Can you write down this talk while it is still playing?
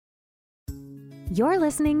You're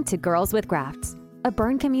listening to Girls with Grafts, a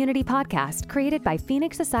burn community podcast created by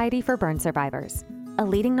Phoenix Society for Burn Survivors, a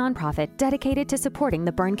leading nonprofit dedicated to supporting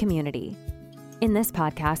the burn community. In this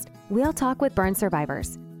podcast, we'll talk with burn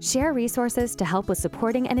survivors, share resources to help with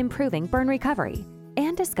supporting and improving burn recovery,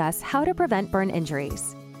 and discuss how to prevent burn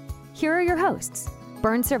injuries. Here are your hosts,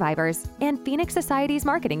 burn survivors and Phoenix Society's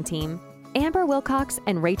marketing team, Amber Wilcox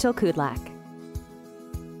and Rachel Kudlak.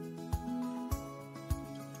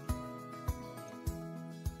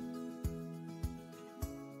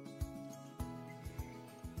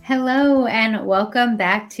 Hello and welcome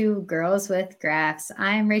back to Girls with Grafts.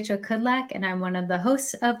 I'm Rachel Kudlak and I'm one of the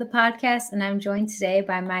hosts of the podcast, and I'm joined today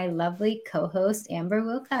by my lovely co-host Amber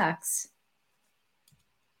Wilcox.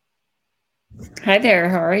 Hi there,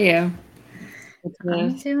 how are you?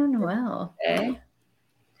 I'm doing well. Okay.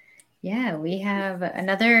 Yeah, we have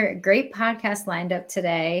another great podcast lined up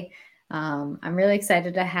today. I'm really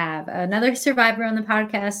excited to have another survivor on the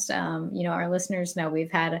podcast. Our listeners know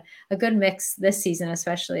we've had a good mix this season,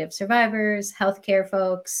 especially of survivors, healthcare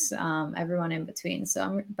folks, everyone in between.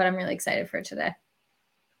 I'm really excited for today.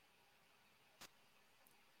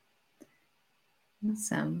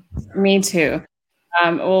 Awesome. Me too.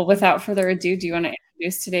 Well, without further ado, do you want to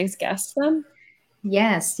introduce today's guest then?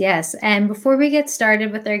 Yes. And before we get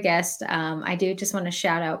started with our guest, I do just want to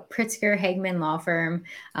shout out Pritzker Hagman Law Firm.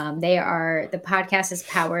 The podcast is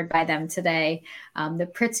powered by them today. The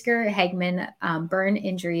Pritzker Hagman Burn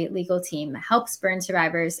Injury Legal Team helps burn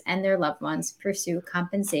survivors and their loved ones pursue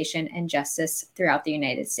compensation and justice throughout the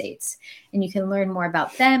United States. And you can learn more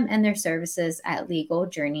about them and their services at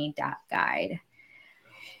legaljourney.guide.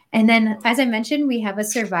 And then, as I mentioned, we have a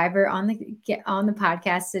survivor on the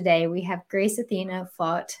podcast today. We have Athena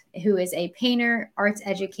Flott, who is a painter, arts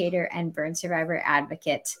educator, and burn survivor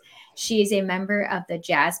advocate. She is a member of the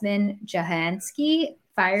Jasmine Johansky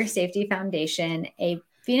Fire Safety Foundation, a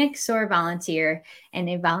Phoenix SOAR volunteer, and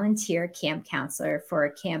a volunteer camp counselor for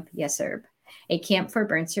Camp Yeserb, a camp for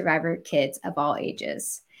burn survivor kids of all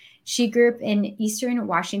ages. She grew up in Eastern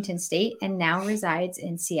Washington State and now resides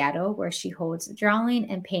in Seattle, where she holds drawing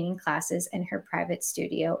and painting classes in her private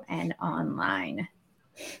studio and online.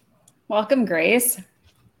 Welcome, Grace.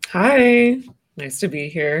 Hi, nice to be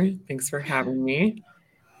here. Thanks for having me.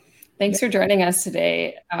 Thanks for joining us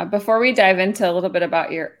today. Before we dive into a little bit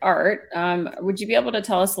about your art, would you be able to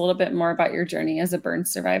tell us a little bit more about your journey as a burn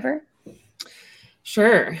survivor?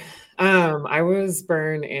 Sure. I was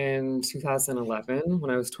burned in 2011 when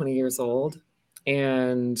I was 20 years old,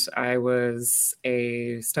 and I was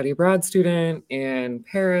a study abroad student in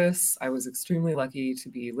Paris. I was extremely lucky to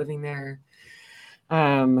be living there.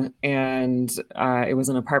 It was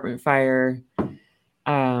an apartment fire.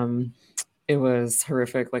 It was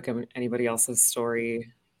horrific, like anybody else's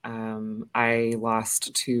story. I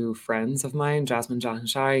lost two friends of mine, Jasmine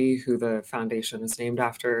Johansky, who the foundation is named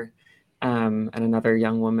after, and another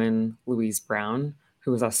young woman, Louise Brown,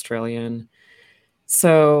 who was Australian.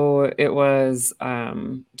 So it was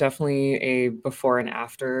definitely a before and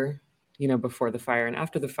after, before the fire and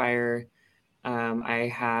after the fire.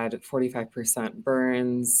 I had 45%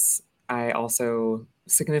 burns. I also,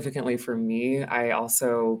 significantly for me, I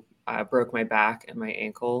also broke my back and my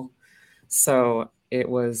ankle. So it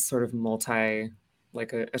was sort of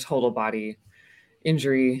like a total body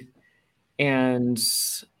injury. And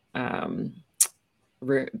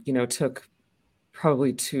took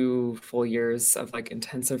probably 2 full years of like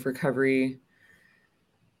intensive recovery.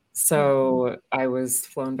 So I was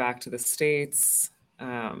flown back to the States,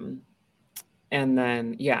 and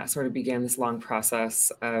then sort of began this long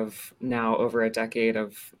process of now over a decade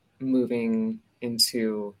of moving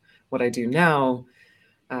into what I do now,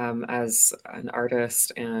 as an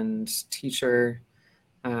artist and teacher,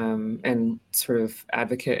 and sort of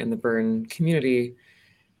advocate in the burn community.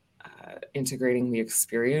 Integrating the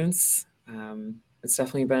experience. It's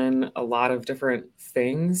definitely been a lot of different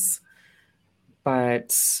things,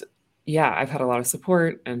 but I've had a lot of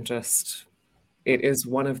support, and it is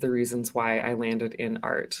one of the reasons why I landed in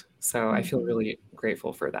art. So I feel really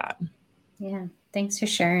grateful for that. Yeah. Thanks for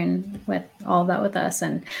sharing with all that with us.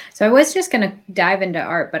 And so I was just going to dive into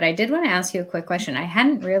art, but I did want to ask you a quick question. I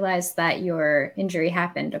hadn't realized that your injury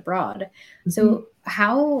happened abroad. Mm-hmm. So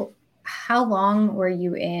how long were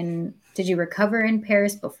you did you recover in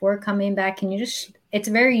Paris before coming back? It's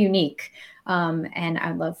very unique. And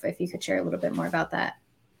I'd love if you could share a little bit more about that.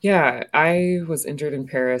 Yeah, I was injured in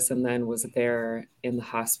Paris and then was there in the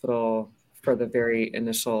hospital for the very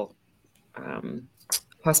initial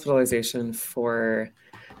hospitalization for,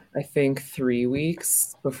 I think, 3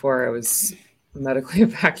 weeks before I was medically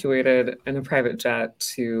evacuated in a private jet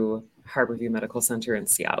to Harborview Medical Center in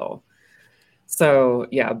Seattle. So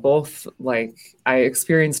yeah, both, like, I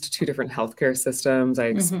experienced two different healthcare systems. I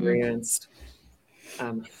experienced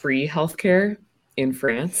free healthcare in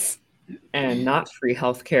France and not free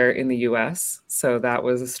healthcare in the US. So that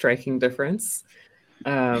was a striking difference.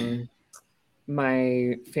 Um,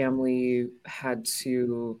 my family had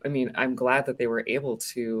to, I mean, I'm glad that they were able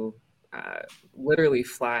to uh, literally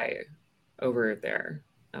fly over there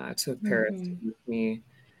to Paris to meet me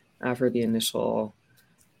for the initial,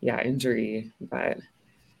 injury. But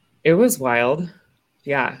it was wild.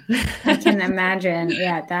 Yeah. I can imagine.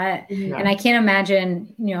 Yeah, that, Yeah. and I can't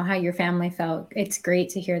imagine, how your family felt. It's great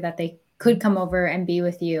to hear that they could come over and be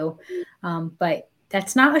with you. But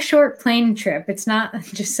that's not a short plane trip. It's not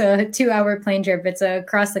just a 2-hour plane trip. It's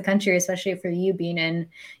across the country, especially for you being in,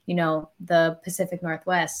 the Pacific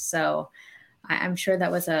Northwest. So I'm sure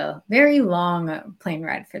that was a very long plane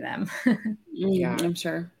ride for them. Yeah. I'm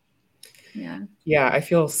sure. Yeah, I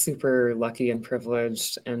feel super lucky and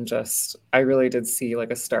privileged, and just I really did see like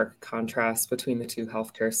a stark contrast between the two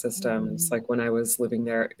healthcare systems. Like when I was living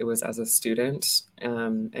there, it was as a student,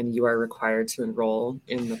 and you are required to enroll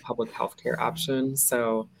in the public healthcare option.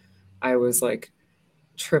 So I was like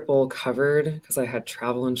triple covered because I had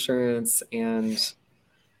travel insurance and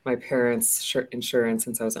my parents' insurance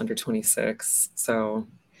since I was under 26. So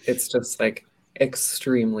it's just like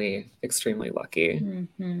extremely, extremely lucky.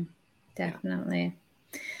 Definitely.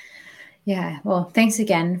 Yeah. Well, thanks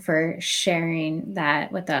again for sharing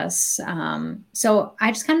that with us. So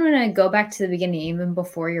I just kind of want to go back to the beginning, even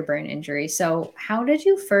before your burn injury. So how did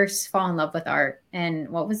you first fall in love with art, and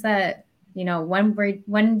what was that?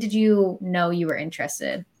 When did you know you were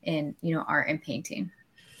interested in, art and painting?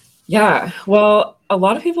 Yeah, well, a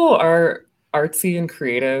lot of people are artsy and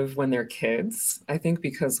creative when they're kids, I think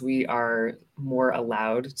because we are more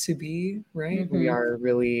allowed to be, right? We are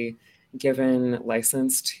really given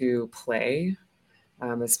license to play,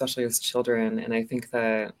 especially as children. And I think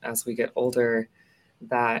that as we get older,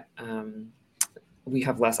 that we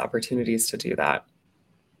have less opportunities to do that.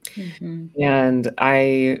 And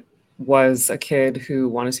I was a kid who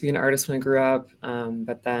wanted to be an artist when I grew up,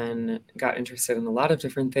 but then got interested in a lot of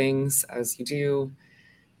different things, as you do.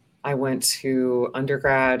 I went to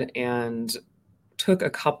undergrad and took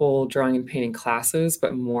a couple drawing and painting classes,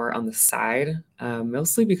 but more on the side,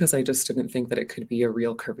 mostly because I just didn't think that it could be a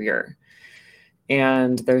real career.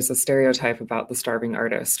 And there's a stereotype about the starving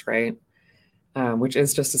artist, right? Which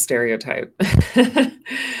is just a stereotype.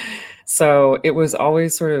 So it was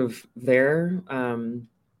always sort of there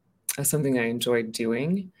as something I enjoyed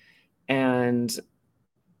doing. And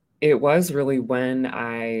it was really when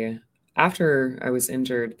after I was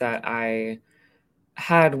injured, that I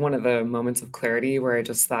had one of the moments of clarity where I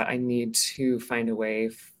just thought I need to find a way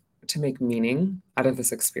to make meaning out of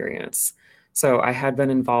this experience. So I had been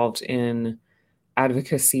involved in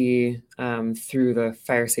advocacy through the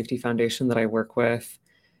Fire Safety Foundation that I work with.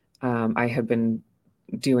 I had been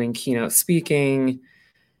doing keynote speaking.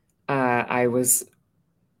 I was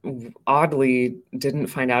oddly didn't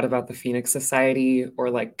find out about the Phoenix Society or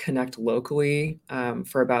like connect locally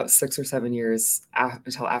for about 6 or 7 years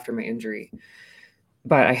until after my injury.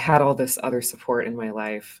 But I had all this other support in my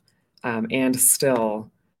life, and still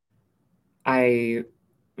I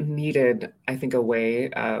needed, I think, a way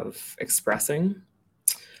of expressing.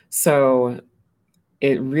 So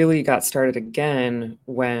it really got started again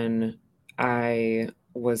when I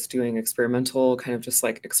was doing experimental, kind of just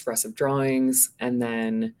like expressive drawings. And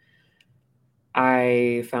then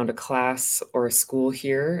I found a class or a school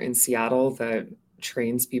here in Seattle that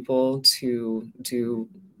trains people to do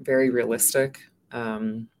very realistic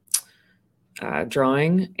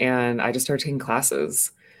drawing. And I just started taking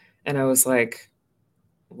classes. And I was like,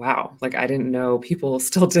 wow, like I didn't know people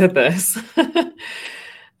still did this.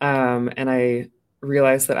 And I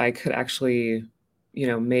realized that I could actually,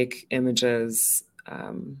 make images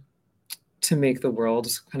to make the world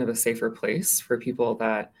kind of a safer place for people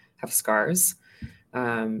that have scars,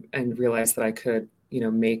 and realized that I could,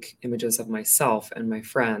 make images of myself and my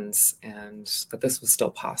friends, and that this was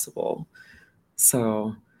still possible.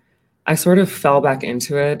 So I sort of fell back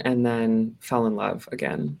into it and then fell in love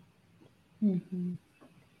again.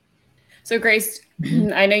 So Grace,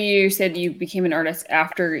 I know you said you became an artist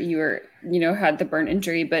after you were, had the burn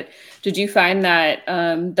injury, but did you find that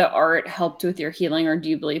the art helped with your healing, or do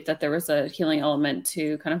you believe that there was a healing element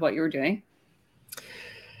to kind of what you were doing?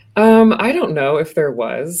 I don't know if there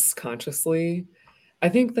was consciously. I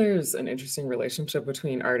think there's an interesting relationship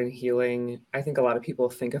between art and healing. I think a lot of people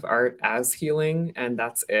think of art as healing, and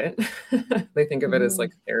that's it. They think of it as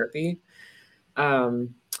like therapy.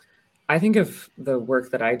 I think of the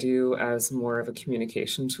work that I do as more of a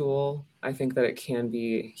communication tool. I think that it can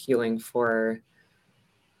be healing for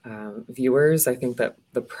viewers. I think that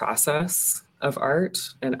the process of art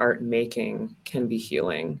and art making can be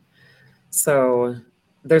healing. So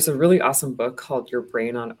there's a really awesome book called Your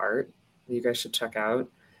Brain on Art that you guys should check out.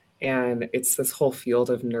 And it's this whole field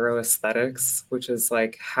of neuroaesthetics, which is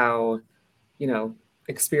like how,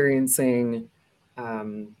 experiencing,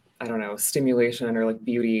 I don't know, stimulation or like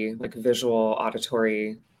beauty, like visual,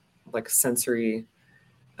 auditory, like sensory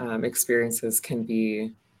experiences can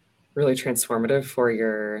be really transformative for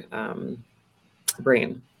your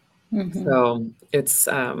brain. So it's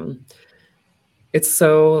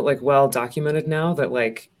so like well documented now that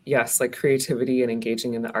like, yes, like creativity and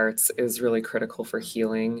engaging in the arts is really critical for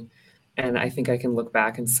healing. And I think I can look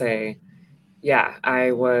back and say, yeah,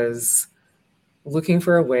 I was looking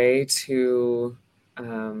for a way to,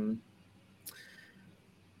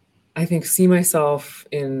 I think, see myself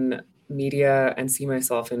in media and see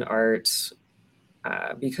myself in art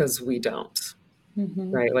because we don't,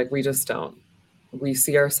 right? Like we just don't. We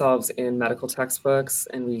see ourselves in medical textbooks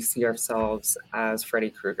and we see ourselves as Freddy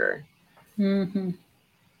Krueger.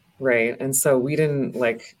 Right. And so we didn't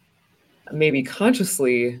like maybe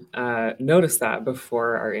consciously notice that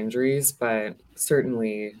before our injuries, but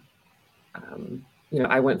certainly,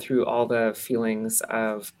 I went through all the feelings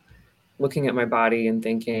of looking at my body and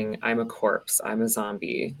thinking, I'm a corpse, I'm a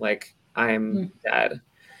zombie, like I'm dead.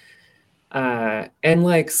 And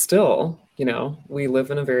like still, we live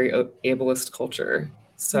in a very ableist culture.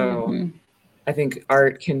 So I think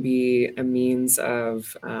art can be a means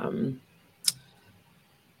of, I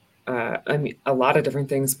mean, a lot of different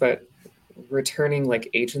things, but returning like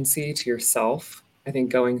agency to yourself. I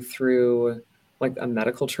think going through like a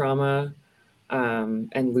medical trauma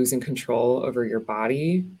and losing control over your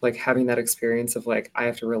body, like having that experience of like, I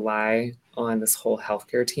have to rely on this whole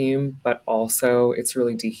healthcare team, but also it's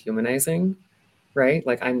really dehumanizing, right?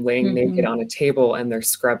 Like I'm laying naked on a table and they're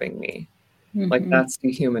scrubbing me. Like that's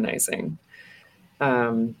dehumanizing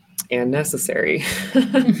and necessary.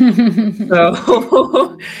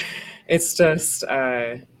 So it's just,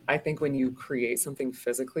 I think when you create something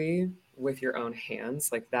physically with your own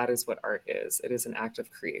hands, like that is what art is. It is an act of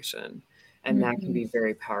creation. And that can be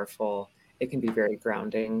very powerful. It can be very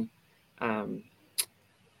grounding. And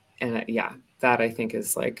yeah, that I think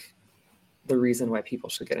is like the reason why people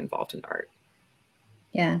should get involved in art.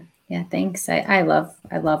 Yeah. Yeah. Thanks. I love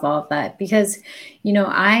all of that because,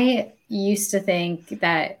 I used to think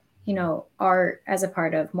that, art as a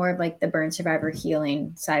part of more of like the burn survivor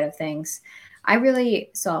healing side of things, I really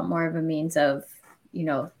saw more of a means of,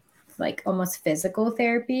 like almost physical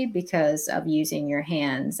therapy because of using your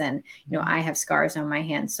hands. And, I have scars on my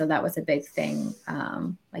hands. So that was a big thing,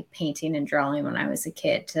 like painting and drawing when I was a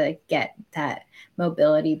kid to get that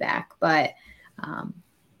mobility back. But,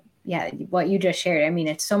 yeah, what you just shared, I mean,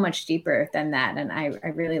 it's so much deeper than that. And I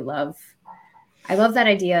really love that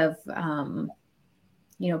idea of,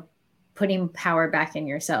 putting power back in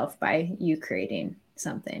yourself by you creating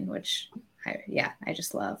something, which I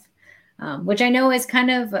just love. Which I know is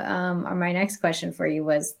kind of my next question for you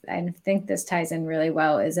was, I think this ties in really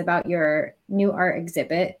well, is about your new art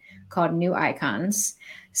exhibit called New Icons.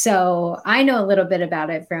 So I know a little bit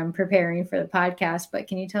about it from preparing for the podcast, but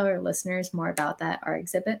can you tell our listeners more about that art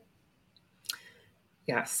exhibit?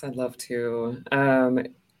 Yes, I'd love to.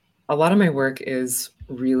 A lot of my work is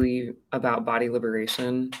really about body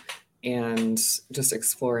liberation and just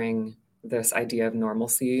exploring this idea of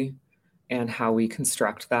normalcy and how we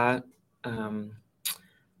construct that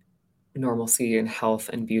normalcy in health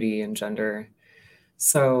and beauty and gender.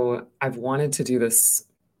 So I've wanted to do this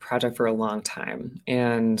project for a long time.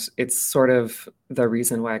 And it's sort of the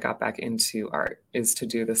reason why I got back into art is to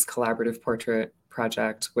do this collaborative portrait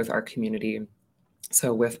project with our community.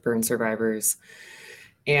 So with burn survivors.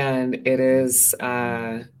 And it is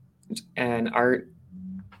an art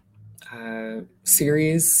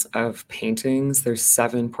series of paintings. There's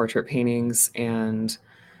 7 portrait paintings and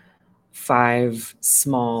 5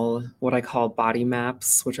 small, what I call body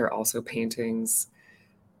maps, which are also paintings,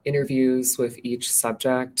 interviews with each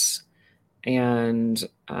subject. And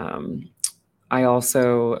I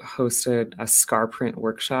also hosted a scar print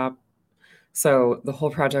workshop. So the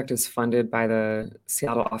whole project is funded by the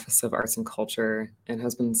Seattle Office of Arts and Culture and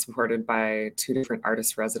has been supported by 2 different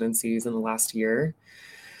artist residencies in the last year,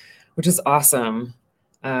 which is awesome.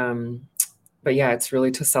 But yeah, it's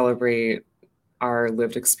really to celebrate our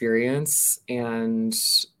lived experience and,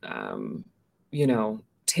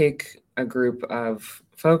 take a group of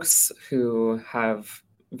folks who have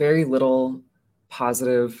very little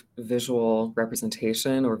positive visual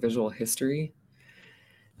representation or visual history,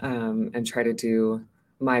 and try to do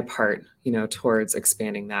my part, towards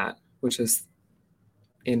expanding that, which is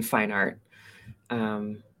in fine art.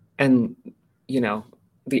 And,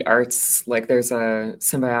 the arts, like there's a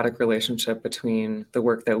symbiotic relationship between the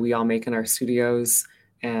work that we all make in our studios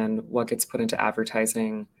and what gets put into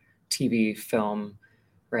advertising, TV, film,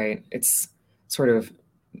 right? It's sort of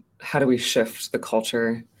how do we shift the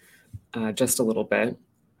culture just a little bit.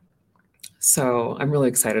 So I'm really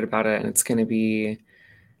excited about it. And it's going to be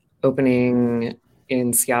opening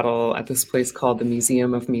in Seattle at this place called the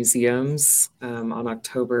Museum of Museums on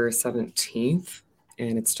October 17th.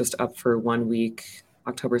 And it's just up for 1 week,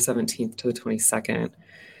 October 17th to the 22nd.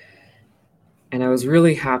 And I was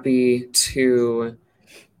really happy to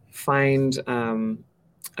find a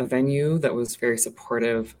venue that was very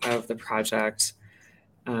supportive of the project.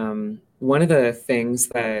 One of the things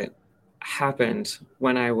that happened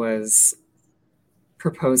when I was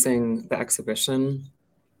proposing the exhibition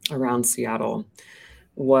around Seattle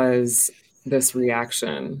was this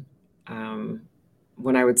reaction.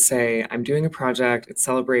 When I would say, I'm doing a project, it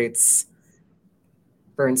celebrates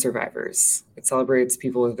burn survivors. It celebrates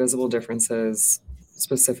people with visible differences,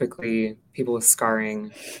 specifically people with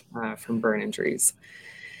scarring from burn injuries.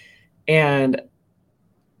 And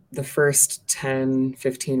the first 10,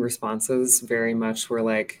 15 responses very much were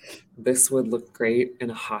like, this would look great in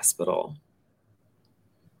a hospital,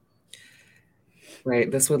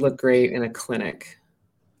 right? This would look great in a clinic.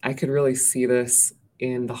 I could really see this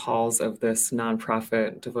in the halls of this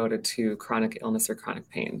nonprofit devoted to chronic illness or chronic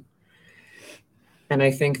pain. And I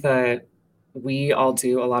think that we all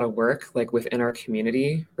do a lot of work like within our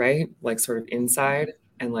community, right? Like sort of inside.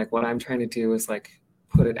 And like what I'm trying to do is like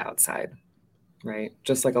put it outside, right?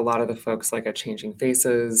 Just like a lot of the folks like at Changing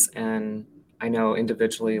Faces. And I know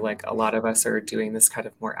individually, like a lot of us are doing this kind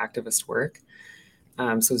of more activist work.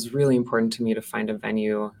 So it's really important to me to find a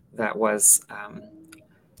venue that was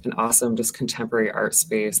an awesome, just contemporary art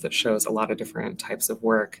space that shows a lot of different types of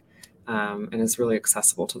work and is really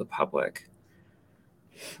accessible to the public.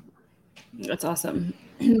 That's awesome.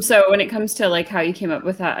 So when it comes to like how you came up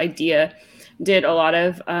with that idea, did a lot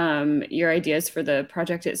of your ideas for the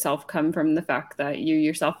project itself come from the fact that you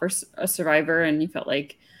yourself were a survivor and you felt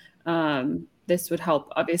like this would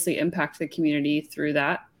help obviously impact the community through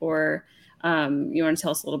that? Or you want to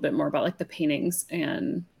tell us a little bit more about like the paintings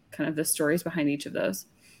and kind of the stories behind each of those?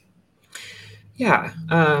 Yeah,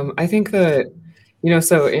 I think that,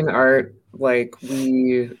 so in art, like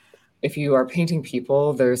if you are painting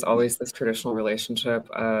people, there's always this traditional relationship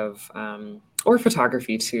of, or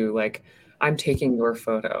photography too, like I'm taking your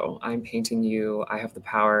photo, I'm painting you, I have the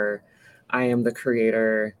power, I am the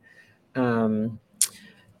creator. And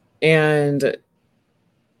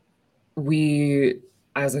we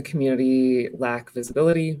as a community lack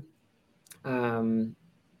visibility.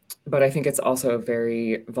 But I think it's also a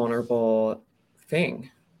very vulnerable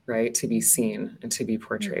thing, right? To be seen and to be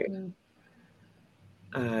portrayed.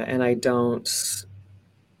 Mm-hmm. And I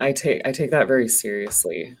take that very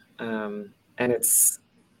seriously. And it's,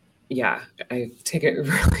 yeah, I take it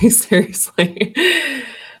really seriously.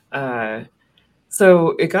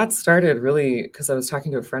 So it got started really because I was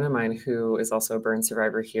talking to a friend of mine who is also a burn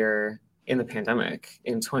survivor here in the pandemic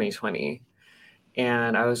in 2020.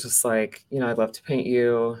 And I was just like, I'd love to paint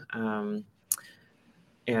you.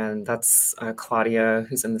 And that's Claudia,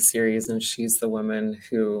 who's in the series. And she's the woman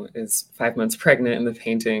who is 5 months pregnant in the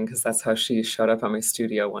painting, because that's how she showed up at my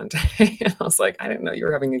studio one day. And I was like, I didn't know you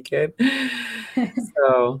were having a kid.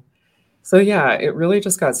 So yeah, it really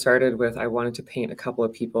just got started with, I wanted to paint a couple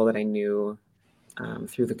of people that I knew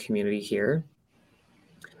through the community here.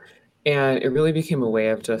 And it really became a way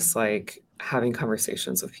of just like having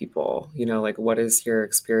conversations with people, like, what is your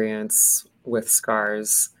experience with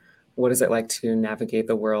scars? What is it like to navigate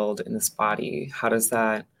the world in this body? How does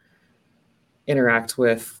that interact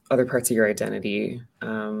with other parts of your identity?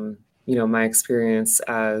 My experience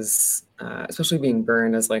as, especially being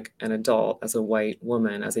burned as like an adult, as a white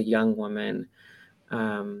woman, as a young woman,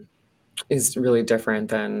 is really different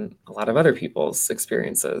than a lot of other people's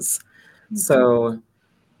experiences. Mm-hmm. So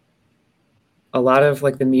a lot of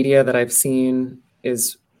like the media that I've seen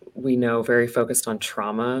is, we know, very focused on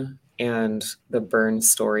trauma and the burn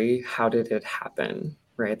story. How did it happen?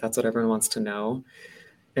 Right? That's what everyone wants to know.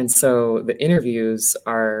 And so the interviews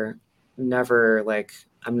are never like,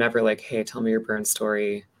 I'm never like, hey, tell me your burn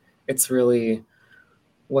story. It's really,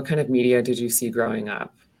 what kind of media did you see growing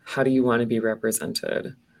up? How do you want to be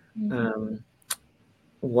represented? Mm-hmm.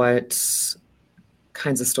 What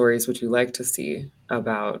kinds of stories would you like to see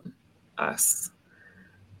about us?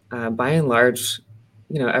 by and large,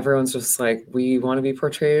 everyone's just like, we want to be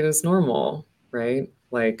portrayed as normal, right?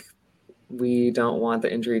 Like, we don't want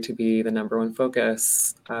the injury to be the number one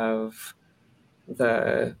focus of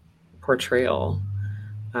the portrayal.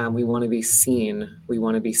 We want to be seen. We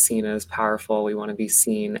want to be seen as powerful. We want to be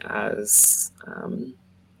seen as,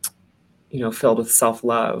 filled with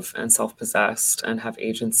self-love and self-possessed and have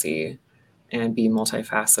agency and be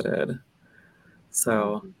multifaceted.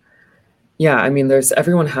 So, yeah, I mean,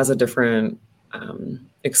 everyone has a different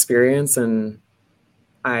experience, and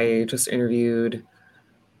I just interviewed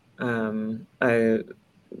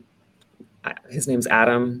his name's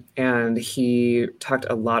Adam, and he talked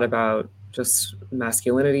a lot about just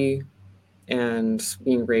masculinity and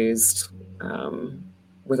being raised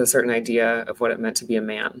with a certain idea of what it meant to be a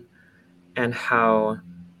man, and how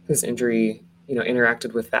his injury,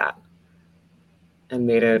 interacted with that and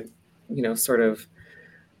made it, sort of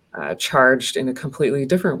charged in a completely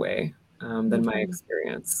different way than my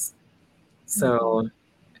experience. So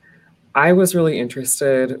I was really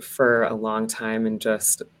interested for a long time in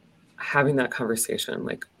just having that conversation.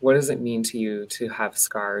 Like, what does it mean to you to have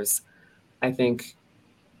scars? I think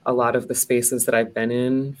a lot of the spaces that I've been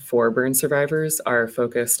in for burn survivors are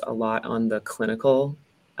focused a lot on the clinical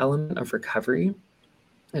element of recovery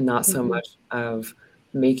and not so much of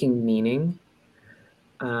making meaning.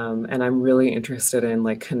 And I'm really interested in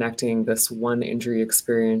like connecting this one injury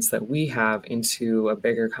experience that we have into a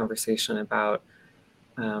bigger conversation about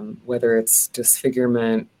whether it's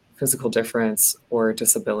disfigurement, physical difference, or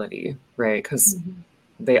disability, right? Because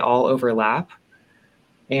they all overlap.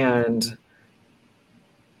 And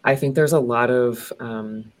I think there's a lot of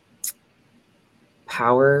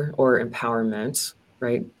power or empowerment,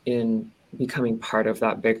 right, in becoming part of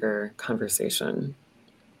that bigger conversation.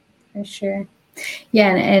 For sure.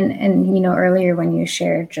 Yeah. And earlier when you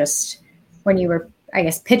shared just when you were, I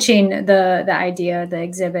guess, pitching the idea, the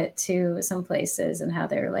exhibit to some places and how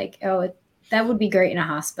they're like, oh, that would be great in a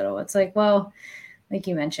hospital. It's like, well, like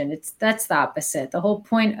you mentioned, that's the opposite. The whole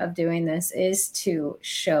point of doing this is to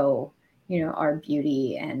show, our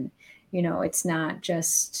beauty, and, it's not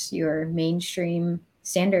just your mainstream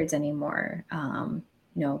standards anymore. And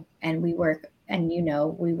we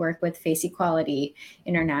work with Face Equality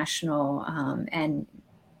International, and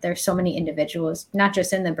there's so many individuals, not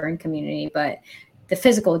just in the burn community, but the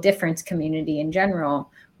physical difference community in general,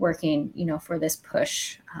 working, for this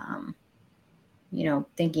push,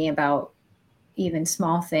 thinking about even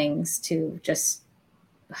small things to just,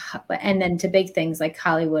 and then to big things like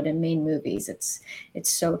Hollywood and main movies. It's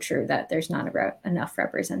so true that there's not enough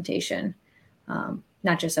representation,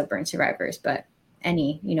 not just of burn survivors, but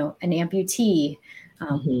any, an amputee.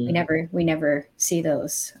 We never see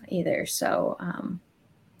those either. So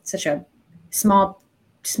such a small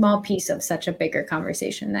piece of such a bigger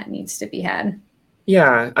conversation that needs to be had.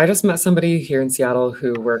 Yeah, I just met somebody here in Seattle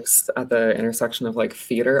who works at the intersection of like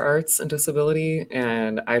theater arts and disability.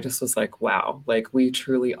 And I just was like, wow, like we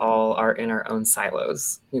truly all are in our own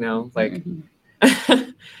silos, like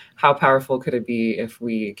how powerful could it be if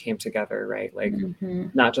we came together, right? Like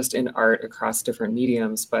not just in art across different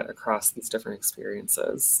mediums, but across these different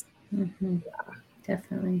experiences. Yeah,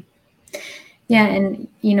 definitely. Yeah. And,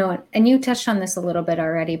 and you touched on this a little bit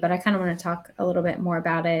already, but I kind of want to talk a little bit more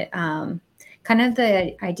about it. Kind of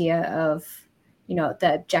the idea of,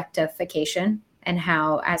 the objectification, and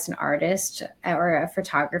how as an artist or a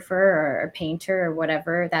photographer or a painter or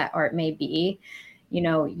whatever that art may be,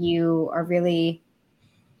 you are really,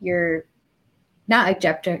 you're not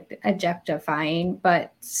objectifying,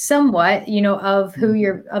 but somewhat, of who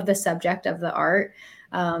you're, of the subject of the art.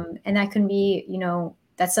 And that can be,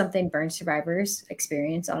 that's something burn survivors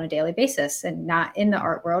experience on a daily basis, and not in the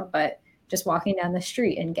art world, but just walking down the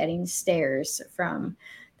street and getting stares from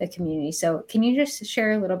the community. So can you just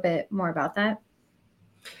share a little bit more about that?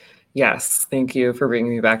 Yes. Thank you for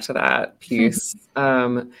bringing me back to that piece.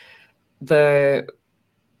 The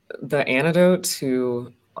antidote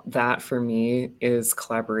to that for me is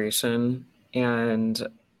collaboration. And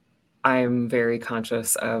I'm very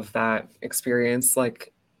conscious of that experience.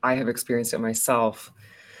 Like I have experienced it myself,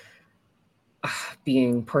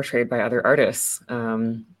 being portrayed by other artists,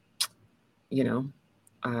 and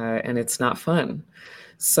it's not fun.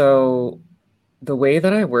 So the way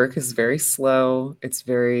that I work is very slow. It's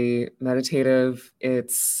very meditative.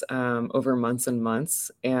 It's over months and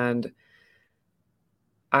months. And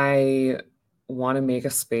I want to make a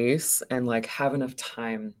space and like have enough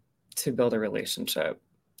time to build a relationship,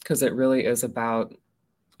 because it really is about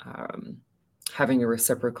having a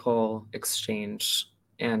reciprocal exchange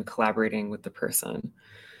and collaborating with the person.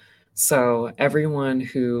 So everyone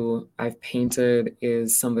who I've painted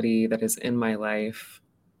is somebody that is in my life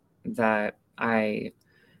that I,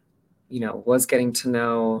 was getting to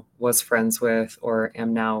know, was friends with, or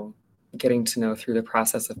am now getting to know through the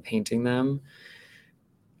process of painting them.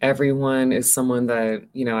 Everyone is someone that,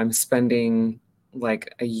 I'm spending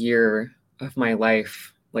like a year of my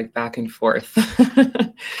life, like back and forth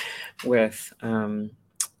with.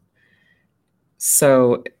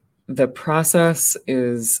 So the process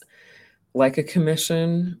is like a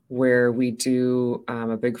commission where we do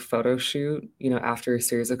a big photo shoot, after a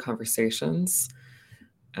series of conversations.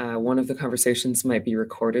 One of the conversations might be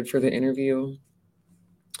recorded for the interview,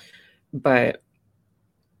 but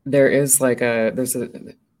there's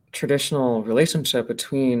a traditional relationship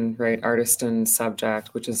between, right, artist and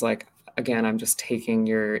subject, which is like, again, I'm just taking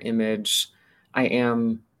your image. I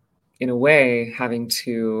am, in a way, having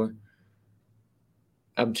to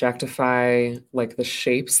objectify like the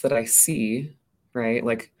shapes that I see, right?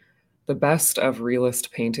 Like the best of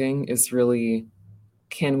realist painting is really,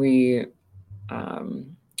 can we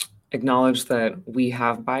acknowledge that we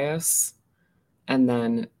have bias and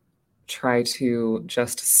then try to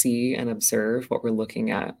just see and observe what we're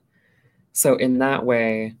looking at. So in that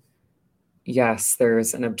way, yes,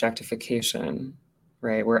 there's an objectification,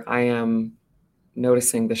 right? Where I am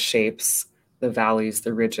noticing the shapes, the valleys,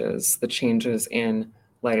 the ridges, the changes in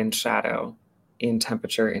light and shadow, in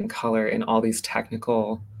temperature, in color, in all these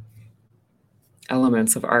technical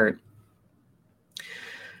elements of art.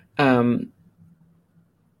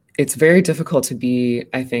 It's very difficult to be,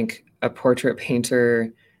 I think, a portrait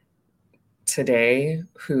painter today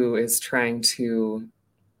who is trying to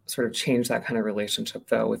sort of change that kind of relationship,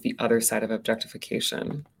 though, with the other side of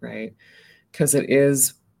objectification, right? Because it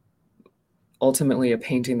is ultimately a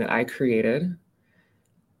painting that I created,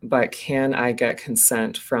 but can I get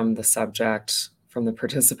consent from the subject, from the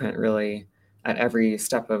participant, really, at every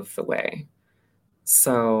step of the way?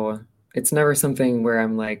 So it's never something where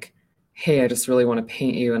I'm like, hey, I just really want to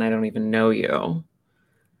paint you and I don't even know you,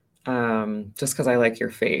 just because I like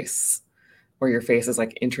your face, or your face is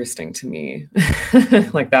like interesting to me.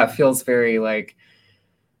 Like that feels very like,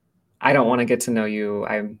 I don't want to get to know you.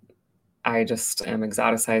 I just am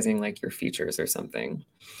exoticizing like your features or something.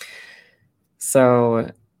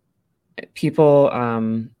 So people,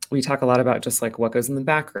 we talk a lot about just like what goes in the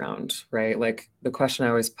background, right? Like the question I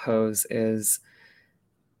always pose is,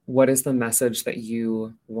 what is the message that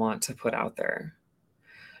you want to put out there?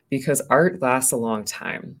 Because art lasts a long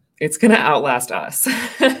time. It's going to outlast us.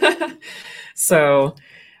 So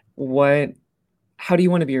how do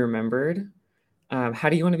you want to be remembered? How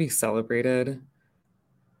do you want to be celebrated?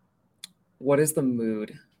 What is the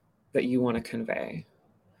mood that you want to convey?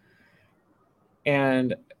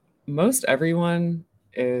 And most everyone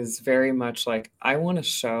is very much like, I want to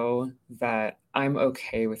show that I'm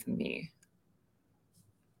okay with me.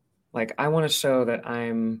 Like, I want to show that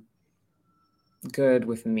I'm good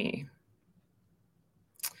with me.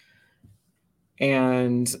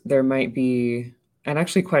 And there might be, and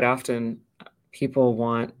actually quite often, people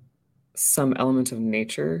want some element of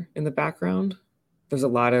nature in the background. There's a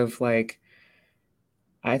lot of like,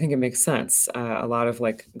 I think it makes sense. A lot of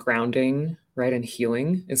like grounding, right, and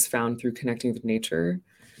healing is found through connecting with nature.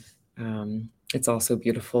 It's also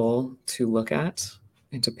beautiful to look at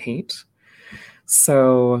and to paint.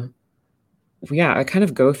 So yeah, I kind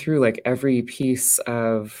of go through like every piece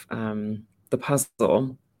of the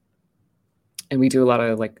puzzle, and we do a lot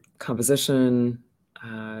of like composition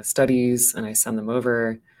studies, and I send them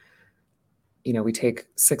over. We take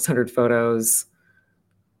 600 photos.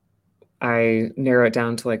 I narrow it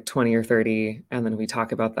down to like 20 or 30, and then we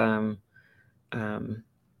talk about them.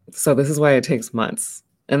 So this is why it takes months,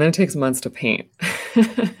 and then it takes months to paint. So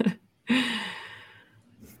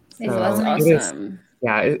that's awesome.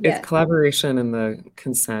 It's collaboration, and the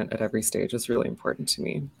consent at every stage is really important to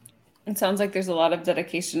me. It sounds like there's a lot of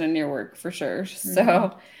dedication in your work for sure. Mm-hmm.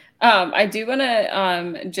 So I do want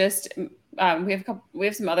to we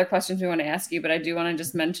have some other questions we want to ask you, but I do want to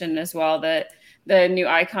just mention as well that the new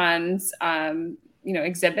icons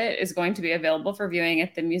exhibit is going to be available for viewing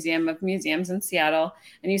at the Museum of Museums in Seattle.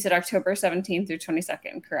 And you said October 17th through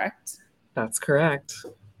 22nd, correct? That's correct.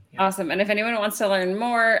 Yeah. Awesome. And if anyone wants to learn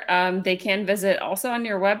more, they can visit also on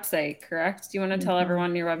your website, correct? Do you want to tell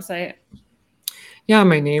everyone your website? Yeah,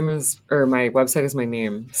 my website is my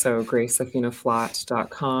name. So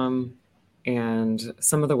graceathenaflott.com. And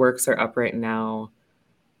some of the works are up right now.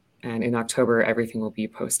 And in October, everything will be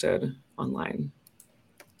posted online.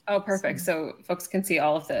 Oh, perfect. So folks can see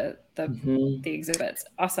all of the exhibits.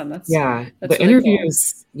 Awesome. That's the really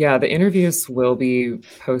interviews. Cool. Yeah, the interviews will be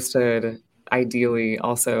posted ideally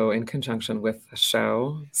also in conjunction with the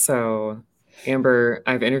show. So Amber,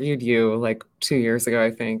 I've interviewed you like 2 years ago,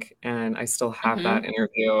 I think, and I still have that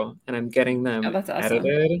interview, and I'm getting them Oh, that's awesome.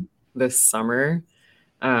 edited this summer,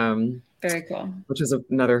 Very cool. which is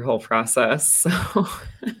another whole process. So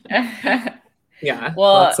yeah,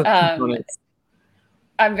 Well, lots of components.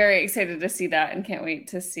 I'm very excited to see that and can't wait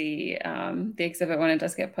to see the exhibit when it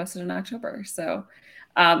does get posted in October. So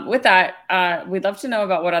with that, we'd love to know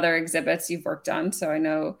about what other exhibits you've worked on. So I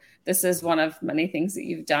know this is one of many things that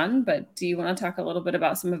you've done, but do you want to talk a little bit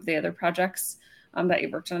about some of the other projects that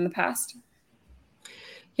you've worked on in the past?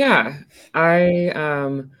 Yeah,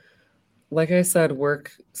 I, like I said,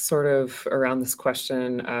 work sort of around this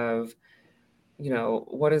question of,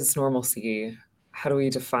 what is normalcy? How do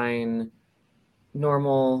we define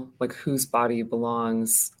normal, like whose body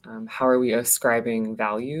belongs? How are we ascribing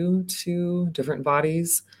value to different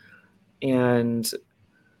bodies? And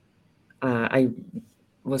I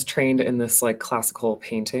was trained in this like classical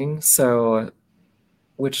painting, so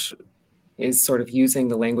which is sort of using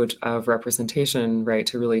the language of representation, right,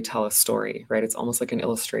 to really tell a story, right? It's almost like an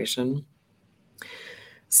illustration.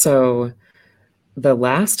 So the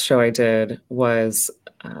last show I did was,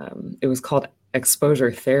 it was called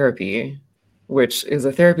exposure therapy, which is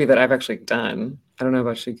a therapy that I've actually done. I don't know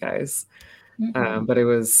about you guys, but it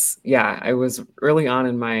was, I was early on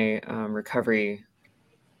in my recovery.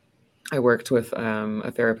 I worked with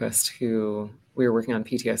a therapist who we were working on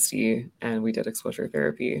PTSD, and we did exposure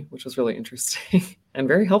therapy, which was really interesting and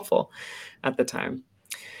very helpful at the time.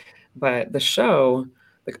 But the show,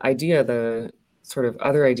 the sort of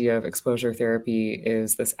other idea of exposure therapy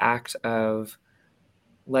is this act of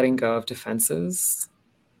letting go of defenses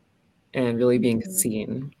and really being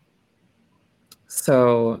seen.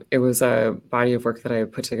 So it was a body of work that I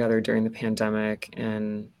put together during the pandemic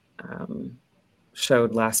and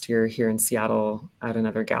showed last year here in Seattle at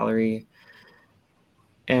another gallery.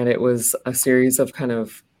 And it was a series of kind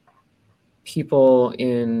of people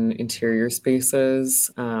in interior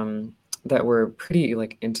spaces that were pretty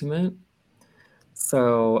like intimate.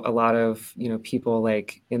 So a lot of, people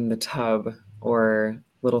like in the tub or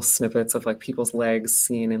little snippets of like people's legs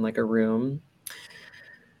seen in like a room.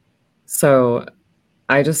 So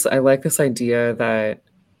I like this idea that,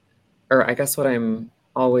 or I guess what I'm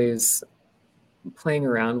always playing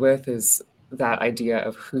around with is that idea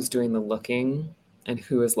of who's doing the looking and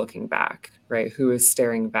who is looking back, right? Who is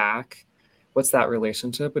staring back? What's that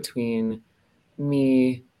relationship between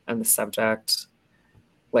me and the subject?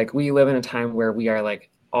 Like we live in a time where we are like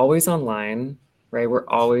always online, right? We're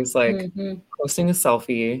always like posting a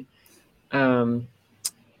selfie.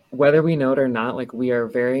 Whether we know it or not, like we are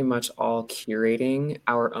very much all curating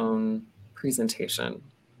our own presentation.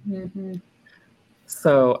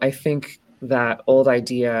 So I think that old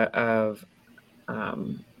idea of,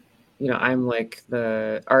 I'm like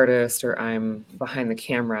the artist or I'm behind the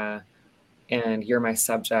camera and you're my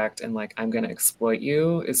subject and like I'm going to exploit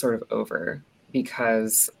you is sort of over,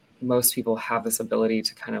 because most people have this ability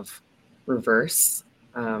to kind of reverse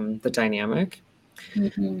the dynamic.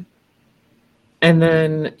 And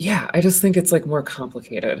then, I just think it's like more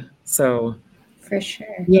complicated. So for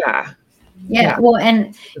sure. Yeah. Well,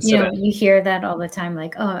 and you hear that all the time,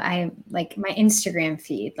 like, oh, I like my Instagram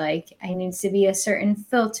feed, like I needs to be a certain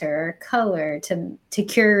filter or color to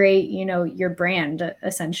curate, your brand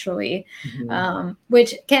essentially,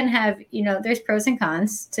 which can have, there's pros and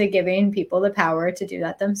cons to giving people the power to do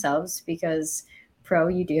that themselves, because pro,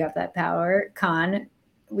 you do have that power. Con,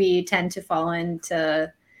 we tend to fall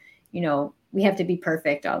into, we have to be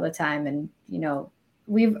perfect all the time. And,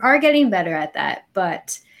 we are getting better at that,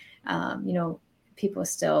 but people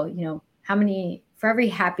still, for every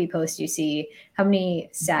happy post you see, how many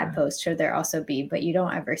sad posts should there also be? But you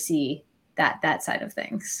don't ever see that side of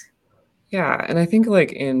things. Yeah. And I think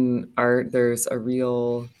like in art, there's a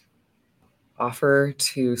real offer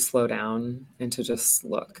to slow down and to just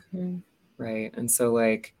look. Right. And so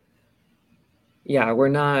like, we're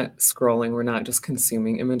not scrolling. We're not just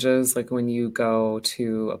consuming images. Like when you go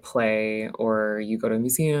to a play or you go to a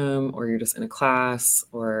museum or you're just in a class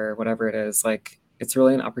or whatever it is, like it's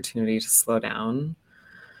really an opportunity to slow down.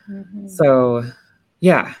 So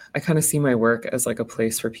I kind of see my work as like a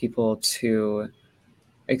place for people to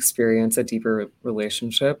experience a deeper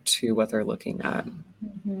relationship to what they're looking at.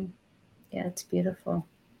 Yeah, it's beautiful.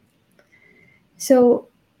 So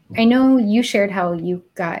I know you shared how you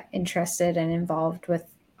got interested and involved with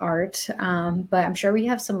art, but I'm sure we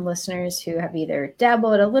have some listeners who have either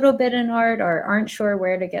dabbled a little bit in art or aren't sure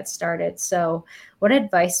where to get started. So what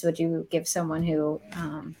advice would you give someone who,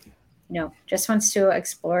 just wants to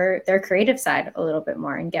explore their creative side a little bit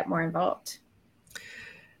more and get more involved?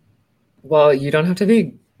 Well, you don't have to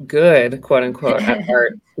be good, quote unquote, at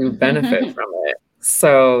art to benefit from it.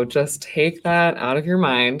 So just take that out of your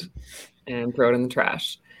mind and throw it in the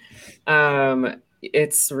trash.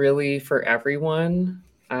 It's really for everyone.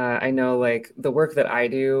 I know like the work that I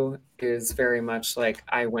do is very much like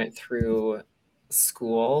I went through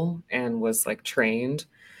school and was like trained,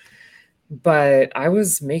 but I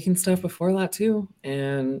was making stuff before that too,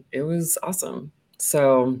 and it was awesome.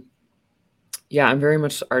 So yeah, I'm very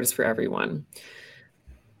much artist for everyone.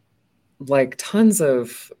 Like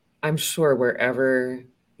I'm sure wherever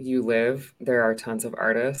you live, there are tons of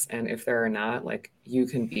artists, and if there are not, like you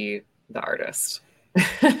can be the artist.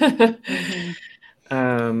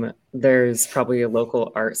 Mm-hmm. There's probably a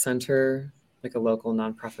local art center, like a local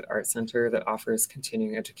nonprofit art center that offers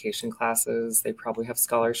continuing education classes. They probably have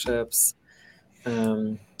scholarships.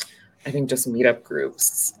 Um, I think just meetup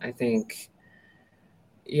groups. I think,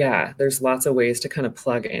 yeah, there's lots of ways to kind of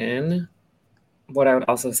plug in. What I would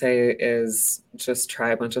also say is just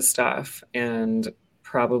try a bunch of stuff, and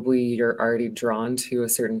probably you're already drawn to a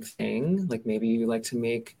certain thing. Like maybe you like to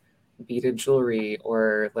make beaded jewelry,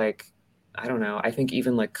 or like, I don't know. I think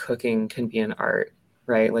even like cooking can be an art,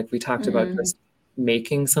 right? Like we talked about Mm-hmm. just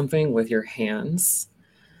making something with your hands.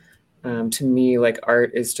 To me, like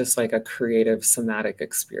art is just like a creative somatic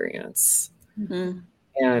experience. Mm-hmm.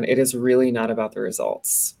 And it is really not about the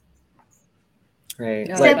results, right?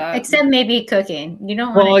 I love Like, that. Except maybe cooking. You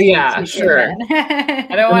don't want well, to eat yeah, too sure. good.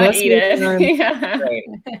 I don't want to Unless eat you're it. on, Yeah. right.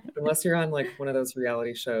 Unless you're on like one of those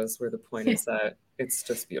reality shows where the point is that it's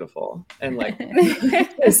just beautiful and like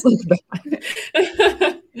it's like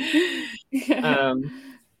that.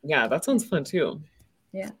 Yeah, that sounds fun too.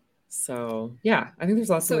 Yeah. So yeah, I think there's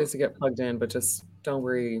lots of So, ways to get plugged in, but just don't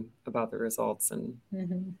worry about the results and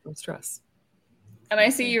Mm-hmm. don't stress. and I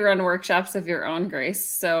see you run workshops of your own, Grace.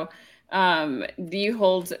 So, do you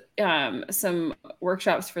hold some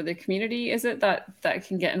workshops for the community? Is it that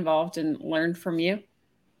can get involved and learn from you?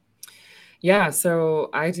 Yeah, so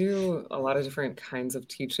I do a lot of different kinds of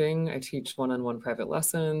teaching. I teach one-on-one private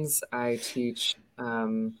lessons. I teach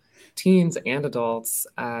teens and adults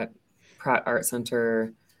at Pratt Art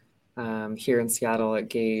Center here in Seattle at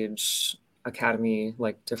Gage Academy,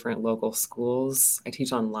 like different local schools. I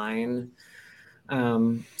teach online,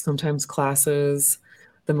 sometimes classes.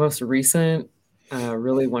 The most recent,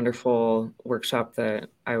 really wonderful workshop that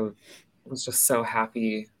was just so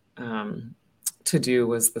happy to do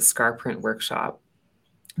was the scar print workshop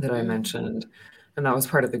that I mentioned, and that was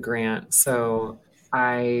part of the grant. So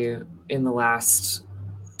I, in the last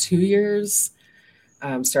 2 years,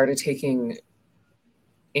 started taking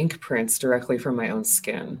ink prints directly from my own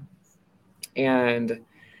skin, and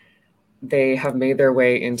they have made their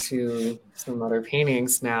way into some other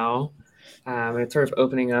paintings now. And it's sort of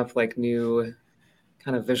opening up like new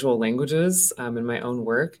kind of visual languages in my own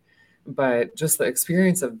work. But just the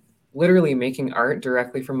experience of literally making art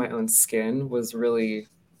directly from my own skin was really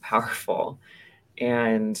powerful.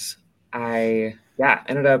 And I, yeah,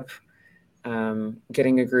 ended up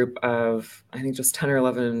getting a group of, I think, just 10 or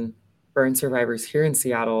 11 burn survivors here in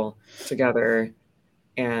Seattle together.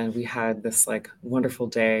 And we had this like wonderful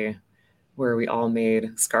day where we all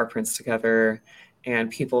made scar prints together, and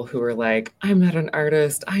people who were like, I'm not an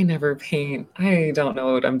artist, I never paint, I don't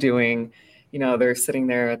know what I'm doing. They're sitting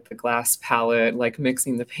there at the glass palette, like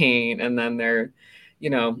mixing the paint, and then they're,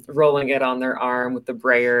 rolling it on their arm with the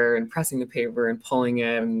brayer and pressing the paper and pulling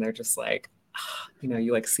it. And they're just like,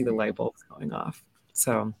 you like see the light bulbs going off.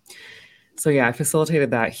 So yeah, I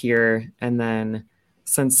facilitated that here. And then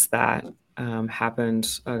since that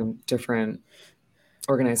happened, different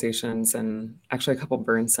organizations and actually a couple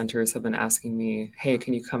burn centers have been asking me, hey,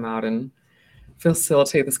 can you come out and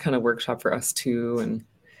facilitate this kind of workshop for us too? And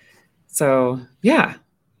so, yeah,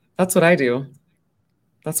 that's what I do.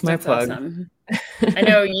 That's my That's plug. awesome. I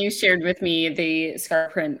know you shared with me the scar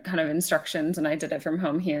print kind of instructions, and I did it from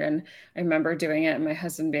home here. And I remember doing it and my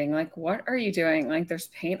husband being like, what are you doing? Like, there's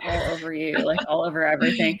paint all over you, like all over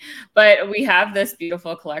everything. But we have this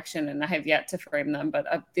beautiful collection, and I have yet to frame them, but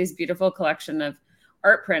this beautiful collection of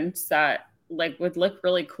art prints that like would look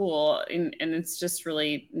really cool. And it's just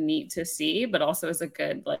really neat to see, but also as a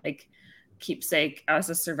good, like, keepsake as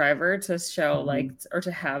a survivor to show like, or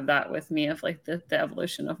to have that with me of like the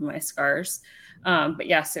evolution of my scars. But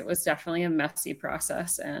yes, it was definitely a messy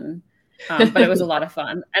process, and but it was a lot of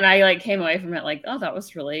fun, and I like came away from it like, oh, that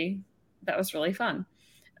was really fun.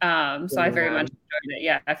 So I very much enjoyed it.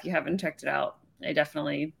 Yeah, if you haven't checked it out, I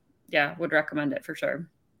definitely would recommend it for sure.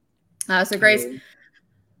 So Grace,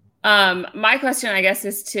 My question, I guess,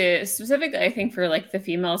 is to specifically, I think for like the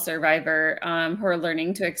female survivor who are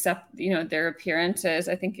learning to accept, their appearances.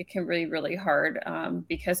 I think it can be really hard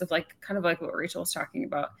because of like kind of like what Rachel was talking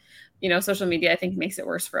about. Social media, I think, makes it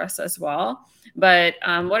worse for us as well. But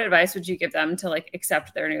what advice would you give them to like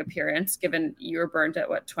accept their new appearance, given you were burned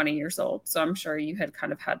at 20 years old? So I'm sure you had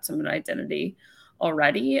kind of had some identity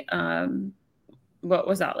already. What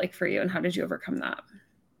was that like for you, and how did you overcome that?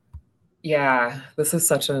 Yeah, this is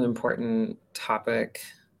such an important topic,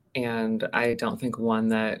 and I don't think one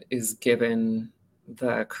that is given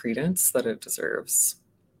the credence that it deserves.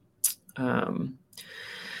 I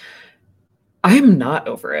am not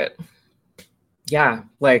over it. Yeah,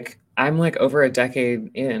 like I'm like over a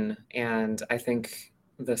decade in, and I think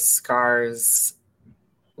the scars,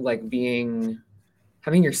 like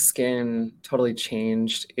having your skin totally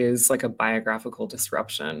changed, is like a biographical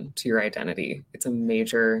disruption to your identity. It's a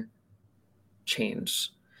major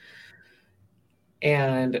change.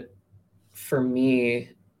 And for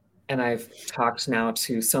me, and I've talked now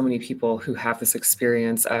to so many people who have this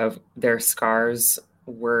experience of their scars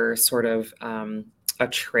were sort of a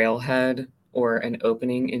trailhead or an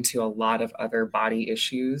opening into a lot of other body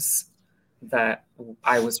issues that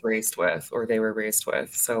I was raised with or they were raised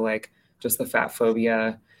with. So like just the fat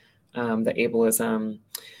phobia, the ableism,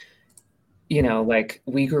 like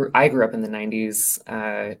I grew up in the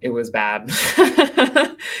 90s. It was bad.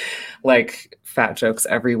 Like fat jokes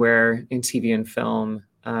everywhere in TV and film.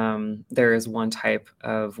 There is one type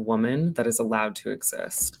of woman that is allowed to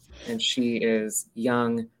exist, and she is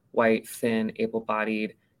young, white, thin,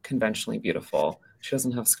 able-bodied, conventionally beautiful. She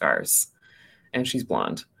doesn't have scars, and she's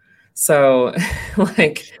blonde. So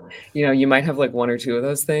like, you might have like one or two of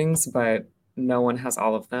those things, but no one has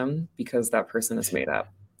all of them because that person is made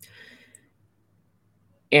up.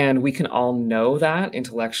 And we can all know that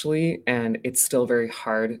intellectually, and it's still very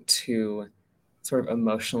hard to sort of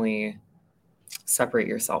emotionally separate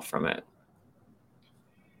yourself from it.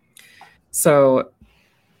 So,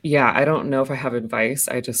 yeah, I don't know if I have advice.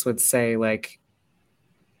 I just would say, like,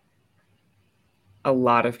 a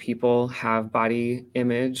lot of people have body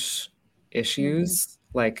image issues.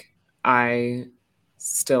 Mm-hmm. Like, I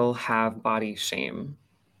still have body shame.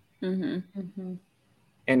 Mm-hmm. Mm-hmm.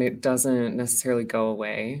 And it doesn't necessarily go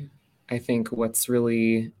away. I think what's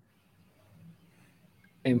really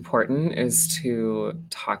important is to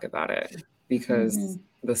talk about it, because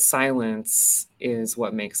mm-hmm. the silence is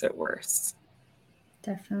what makes it worse.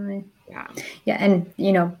 Definitely. Yeah. Yeah.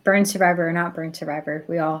 And, burn survivor or not burn survivor,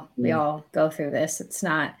 we all go through this. It's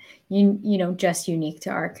not, just unique to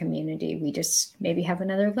our community. We just maybe have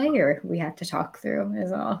another layer we have to talk through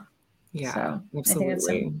as well. Yeah, so absolutely. I think that's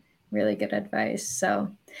some really good advice.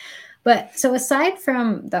 So aside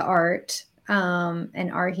from the art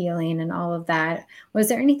and art healing and all of that, was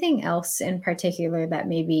there anything else in particular that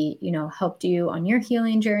maybe, helped you on your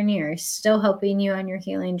healing journey or still helping you on your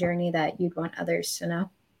healing journey that you'd want others to know?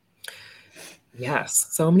 Yes,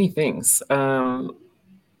 so many things.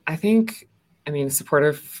 I think,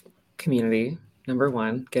 supportive community, number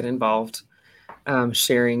one, get involved.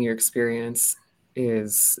 Sharing your experience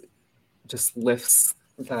just lifts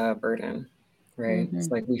the burden, right? Mm-hmm. It's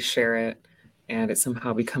like we share it and it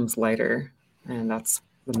somehow becomes lighter, and that's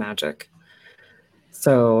the magic.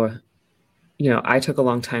 So, I took a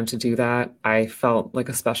long time to do that. I felt like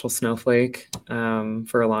a special snowflake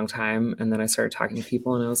for a long time. And then I started talking to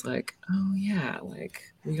people and I was like, oh yeah, like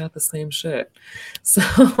we got the same shit.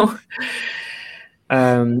 So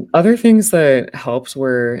other things that helped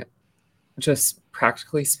were just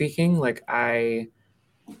practically speaking, like I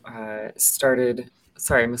started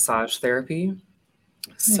massage therapy.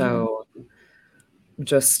 So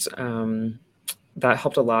just that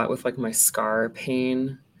helped a lot with like my scar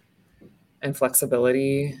pain and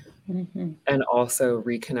flexibility, and also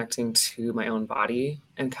reconnecting to my own body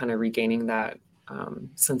and kind of regaining that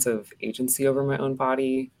sense of agency over my own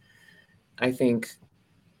body. I think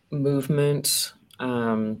movement,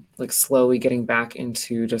 like slowly getting back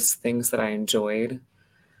into just things that I enjoyed.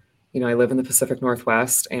 I live in the Pacific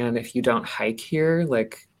Northwest, and if you don't hike here,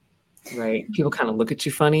 like, right, people kind of look at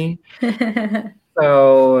you funny.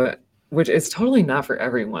 So, which is totally not for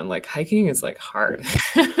everyone. Like hiking is like hard.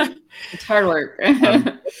 It's hard work.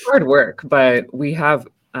 It's hard work, but we have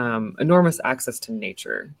enormous access to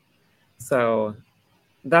nature. So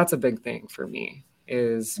that's a big thing for me,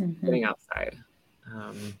 is getting outside.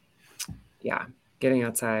 Getting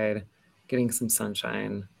outside, getting some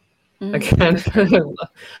sunshine. Again,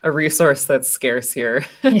 a resource that's scarce here.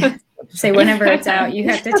 Yeah. So whenever it's out, you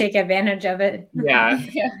have to take advantage of it. Yeah.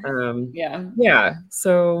 Yeah.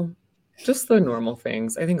 So just the normal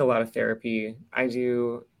things. I think a lot of therapy. I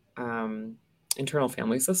do internal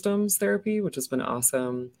family systems therapy, which has been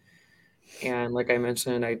awesome. And like I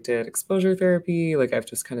mentioned, I did exposure therapy. Like I've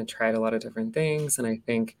just kind of tried a lot of different things. And I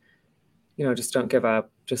think, just don't give up.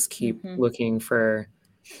 Just keep looking for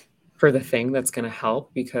the thing that's going to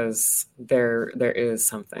help, because there is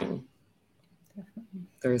something.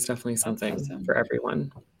 There is definitely something for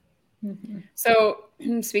everyone. So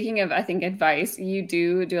speaking of, I think, advice, you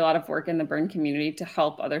do a lot of work in the burn community to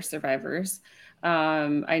help other survivors.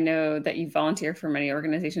 I know that you volunteer for many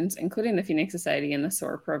organizations, including the Phoenix Society and the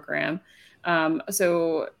SOAR program. But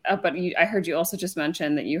I heard you also just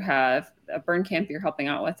mention that you have a burn camp you're helping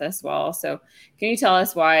out with as well. So can you tell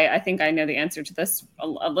us why? I think I know the answer to this a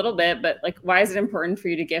little bit, but like, why is it important for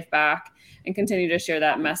you to give back and continue to share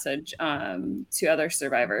that message to other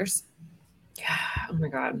survivors? Yeah. Oh my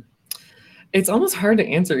God. It's almost hard to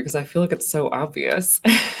answer because I feel like it's so obvious.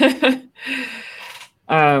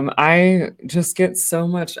 I just get so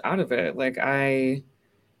much out of it. Like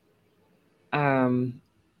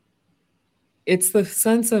it's the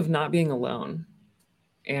sense of not being alone.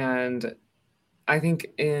 And I think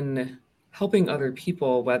in helping other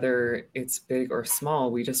people, whether it's big or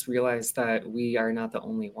small, we just realize that we are not the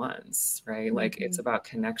only ones, right? Like it's about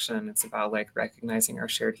connection. It's about like recognizing our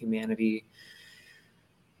shared humanity.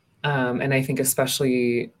 And I think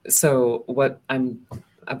especially, so what I'm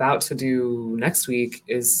about to do next week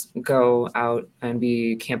is go out and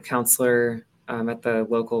be camp counselor at the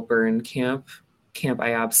local burn camp, Camp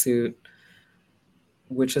IABSUIT,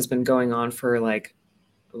 which has been going on for like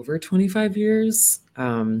over 25 years.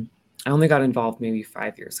 I only got involved maybe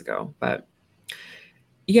 5 years ago, but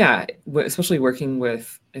yeah, especially working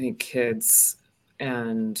with, I think, kids,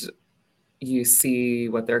 and you see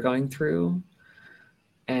what they're going through.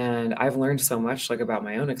 And I've learned so much like about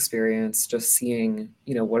my own experience, just seeing,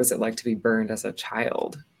 what is it like to be burned as a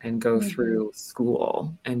child and go through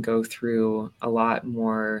school and go through a lot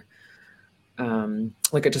more,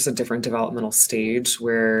 like just a different developmental stage,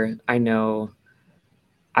 where I know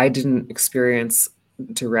I didn't experience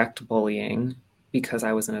direct bullying because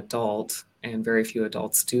I was an adult, and very few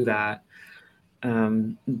adults do that.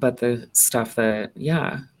 But the stuff that,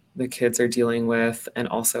 the kids are dealing with, and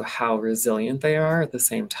also how resilient they are at the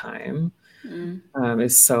same time,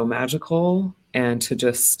 is so magical. And to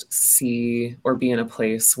just see or be in a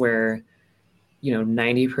place where,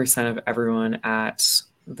 90% of everyone at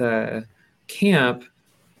the camp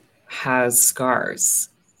has scars,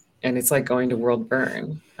 and it's like going to World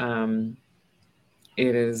Burn.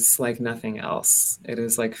 It is like nothing else. It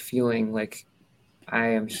is like feeling like I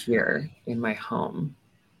am here in my home.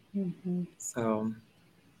 So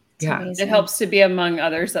yeah, it helps to be among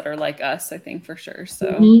others that are like us, I think, for sure.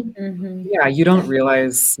 So yeah, you don't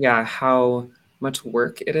realize how much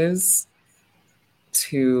work it is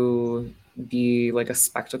to be like a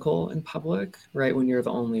spectacle in public, right? When you're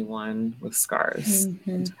the only one with scars,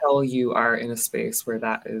 until you are in a space where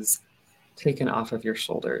that is taken off of your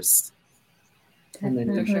shoulders. And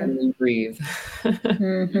then you breathe.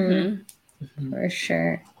 For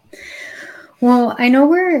sure. Well, I know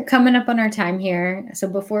we're coming up on our time here. So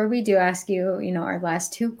before we do ask you, our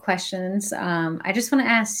last two questions, I just want to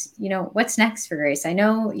ask, what's next for Grace? I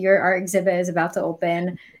know your art exhibit is about to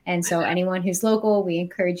open. And so anyone who's local, we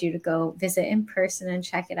encourage you to go visit in person and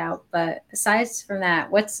check it out. But aside from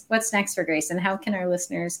that, what's next for Grace, and how can our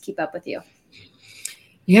listeners keep up with you?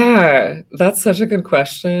 Yeah, that's such a good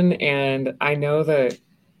question. And I know that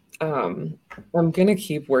I'm going to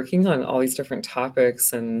keep working on all these different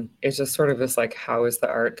topics. And it's just sort of this like, how is the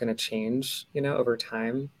art going to change, over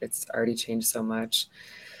time? It's already changed so much.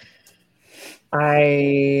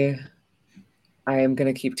 I am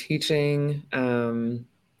going to keep teaching. I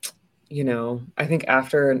think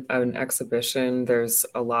after an exhibition, there's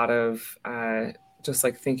a lot of just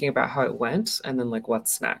like thinking about how it went, and then like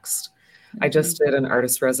what's next. I just did an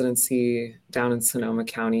artist residency down in Sonoma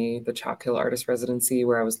County, the Chalk Hill Artist Residency,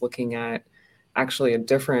 where I was looking at actually a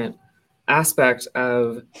different aspect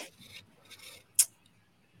of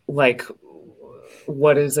like,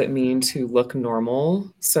 what does it mean to look normal?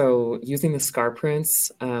 So using the scar prints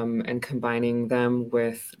and combining them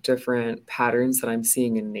with different patterns that I'm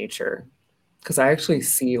seeing in nature, because I actually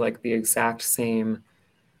see like the exact same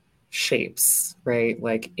shapes, right?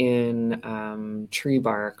 Like in tree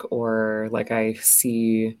bark, or like I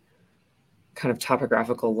see kind of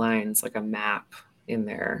topographical lines, like a map in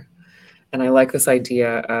there. And I like this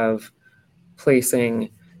idea of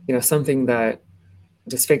placing, something that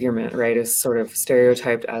disfigurement, right, is sort of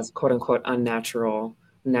stereotyped as quote unquote unnatural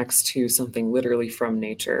next to something literally from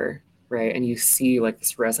nature, right? And you see like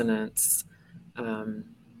this resonance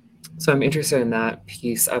So I'm interested in that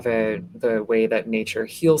piece of it, the way that nature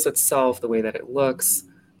heals itself, the way that it looks,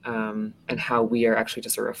 and how we are actually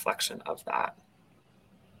just a reflection of that.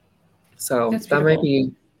 So That's that might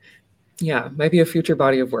beautiful. might be a future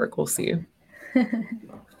body of work. We'll see.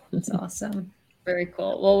 That's awesome. Very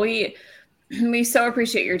cool. Well, we so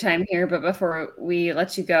appreciate your time here, but before we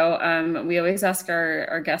let you go, we always ask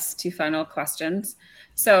our guests two final questions.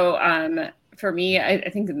 So for me, I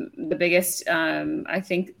think the biggest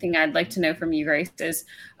thing I'd like to know from you, Grace, is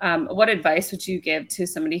what advice would you give to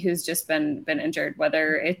somebody who's just been injured,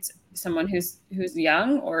 whether it's someone who's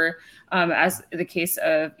young or as the case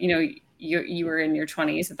of, you were in your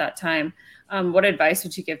 20s at that time. What advice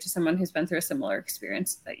would you give to someone who's been through a similar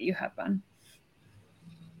experience that you have been?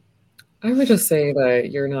 I would just say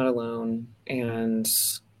that you're not alone and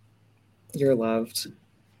you're loved.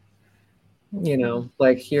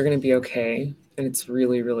 Like you're going to be okay. And it's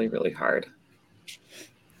really, really, really hard.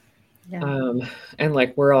 Yeah. And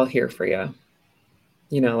like, we're all here for you,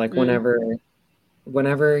 like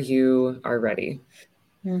whenever you are ready,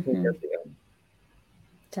 we're here for you.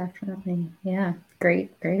 Definitely. Yeah.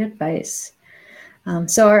 Great advice.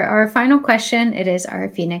 So our final question, it is our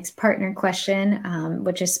Phoenix partner question,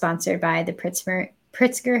 which is sponsored by the Pritzker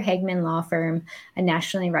Hagman Law Firm, a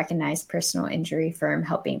nationally recognized personal injury firm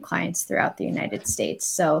helping clients throughout the United States.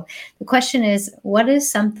 So the question is, what is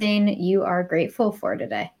something you are grateful for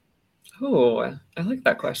today? Oh, I like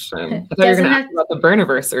that question. I thought you were going to ask about the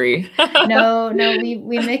burniversary. No,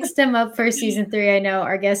 we mixed them up for season 3. I know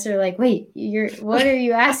our guests are like, wait, what are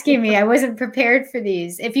you asking me? I wasn't prepared for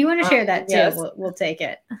these. If you want to share that too, yes. we'll take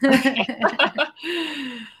it.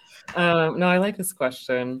 No, I like this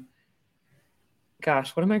question.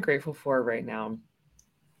 Gosh, what am I grateful for right now?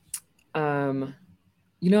 I'm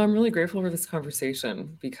really grateful for this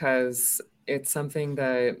conversation because it's something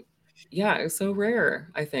that, is so rare,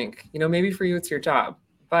 I think. Maybe for you it's your job,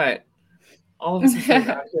 but all of us are sort of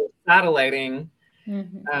out here satelliting.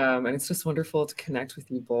 And it's just wonderful to connect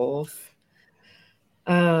with you both.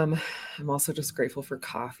 I'm also just grateful for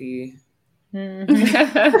coffee. For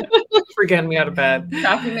getting me out of bed.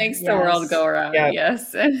 Coffee makes the world go around. Yeah.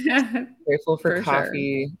 Yes. Grateful for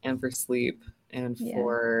coffee and for sleep and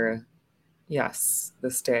for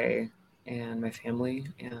this day and my family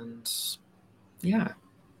and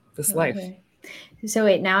this life. So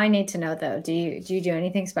wait, now I need to know though. Do you do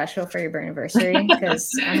anything special for your burniversary?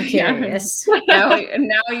 Because I'm curious. now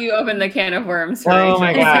you open the can of worms. For oh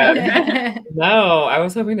my god! No, I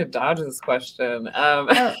was hoping to dodge this question.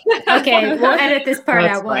 Okay, we'll edit this part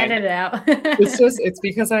out. We'll edit it out. It's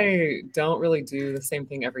because I don't really do the same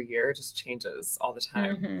thing every year. It just changes all the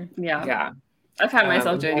time. Yeah. I've had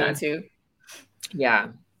myself doing that too. Yeah,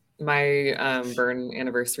 my burn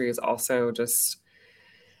anniversary is also just.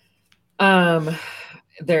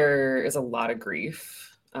 There is a lot of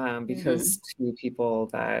grief because 2 people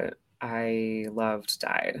that I loved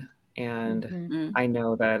died. And I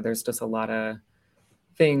know that there's just a lot of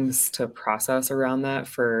things to process around that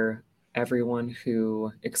for everyone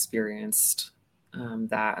who experienced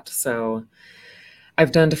that. So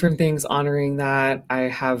I've done different things honoring that. I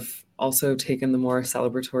have also taken the more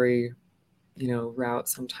celebratory, route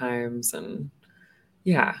sometimes. And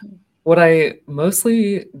what I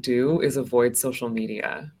mostly do is avoid social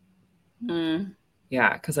media.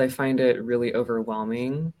 Yeah, because I find it really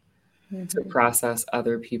overwhelming to process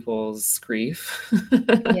other people's grief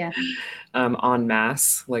en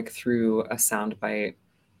masse, like through a soundbite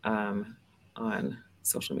on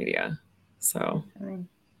social media. So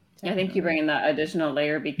I think you bring in that additional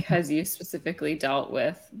layer because you specifically dealt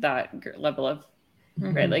with that level of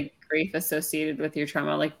like grief associated with your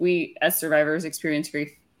trauma. Like we as survivors experience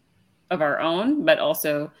grief of our own, but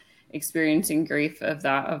also experiencing grief of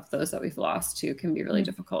those that we've lost too can be really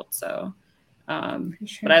difficult. So,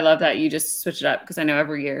 but I love that you just switch it up because I know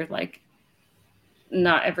every year, like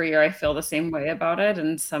not every year I feel the same way about it.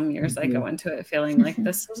 And some years I go into it feeling like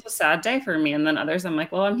this was a sad day for me. And then others I'm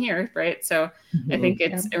like, well, I'm here. Right. So I think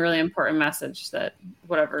it's a really important message that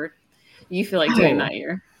whatever you feel like doing that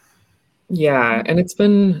year. Yeah. And it's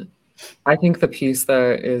been, I think the piece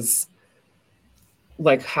that is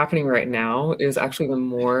like happening right now is actually the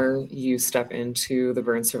more you step into the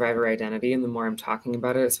burn survivor identity and the more I'm talking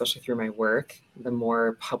about it, especially through my work, the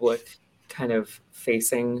more public kind of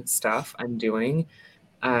facing stuff I'm doing,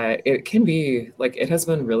 it can be like, it has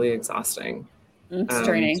been really exhausting. It's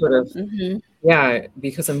draining. Sort of,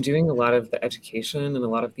 because I'm doing a lot of the education and a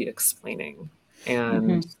lot of the explaining.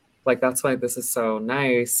 And like, that's why this is so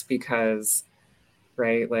nice because,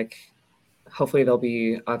 right, like, hopefully there'll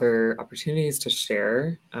be other opportunities to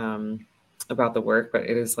share about the work, but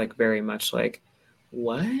it is like very much like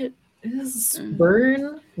what is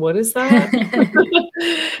burn? What is that?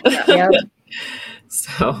 Yep.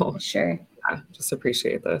 So Sure. yeah, just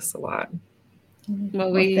appreciate this a lot.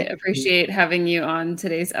 Well, we appreciate having you on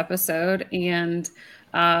today's episode, and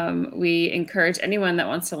we encourage anyone that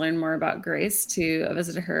wants to learn more about Grace to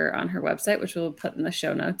visit her on her website, which we'll put in the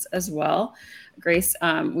show notes as well. Grace,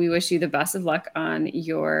 we wish you the best of luck on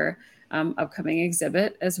your upcoming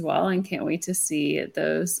exhibit as well, and can't wait to see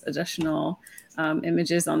those additional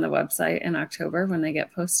images on the website in October when they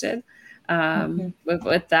get posted.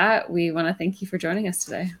 With that, we want to thank you for joining us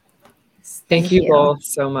today. Thank you both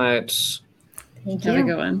so much. Thank you. Have a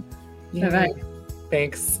good one. Bye-bye.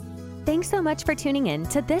 Thanks. Thanks so much for tuning in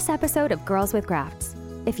to this episode of Girls with Grafts.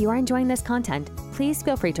 If you are enjoying this content, please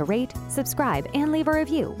feel free to rate, subscribe, and leave a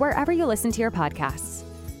review wherever you listen to your podcasts.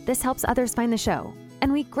 This helps others find the show,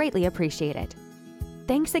 and we greatly appreciate it.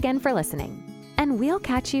 Thanks again for listening, and we'll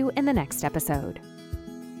catch you in the next episode.